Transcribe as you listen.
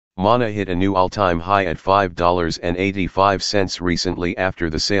Mana hit a new all-time high at $5.85 recently after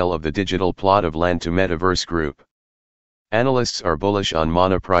the sale of the digital plot of land to Metaverse Group. Analysts are bullish on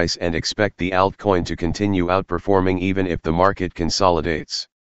Mana price and expect the altcoin to continue outperforming even if the market consolidates.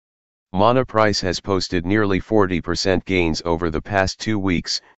 Mana price has posted nearly 40% gains over the past 2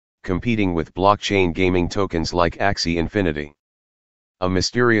 weeks, competing with blockchain gaming tokens like Axie Infinity. A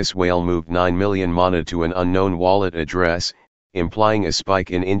mysterious whale moved 9 million Mana to an unknown wallet address, implying a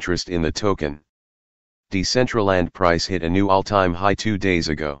spike in interest in the token. Decentraland price hit a new all-time high 2 days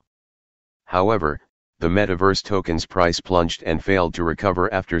ago. However, the Metaverse token's price plunged and failed to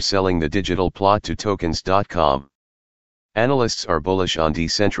recover after selling the digital plot to tokens.com. Analysts are bullish on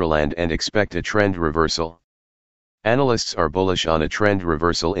Decentraland and expect a trend reversal. Analysts are bullish on a trend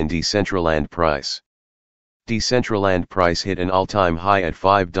reversal in Decentraland price. Decentraland price hit an all-time high at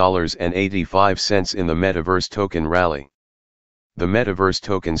 $5.85 in the Metaverse token rally. The Metaverse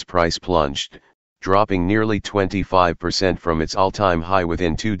token's price plunged, dropping nearly 25% from its all-time high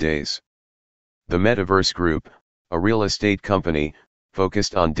within 2 days. The Metaverse Group, a real estate company,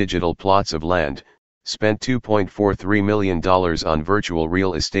 focused on digital plots of land, spent $2.43 million on virtual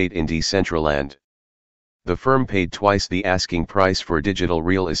real estate in Decentraland. The firm paid twice the asking price for digital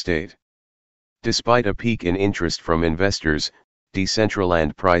real estate. Despite a peak in interest from investors,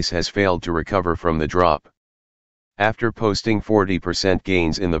 Decentraland price has failed to recover from the drop. After posting 40%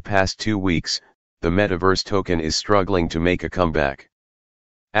 gains in the past 2 weeks, the Metaverse token is struggling to make a comeback.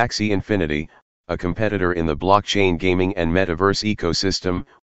 Axie Infinity, a competitor in the blockchain gaming and Metaverse ecosystem,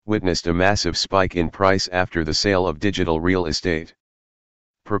 witnessed a massive spike in price after the sale of digital real estate.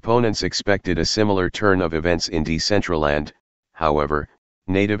 Proponents expected a similar turn of events in Decentraland. However,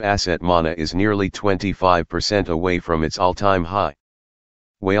 native asset Mana is nearly 25% away from its all-time high.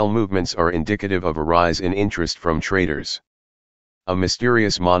 Whale movements are indicative of a rise in interest from traders. A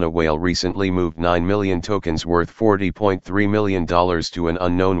mysterious Mana whale recently moved 9 million tokens worth $40.3 million to an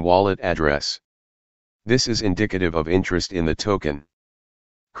unknown wallet address. This is indicative of interest in the token.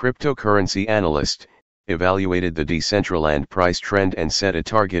 Cryptocurrency analyst evaluated the Decentraland price trend and set a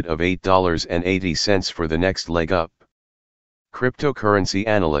target of $8.80 for the next leg up. Cryptocurrency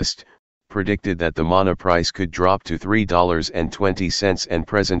analyst predicted that the Mana price could drop to $3.20 and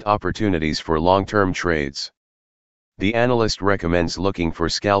present opportunities for long-term trades. The analyst recommends looking for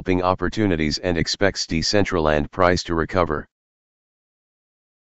scalping opportunities and expects Decentraland price to recover.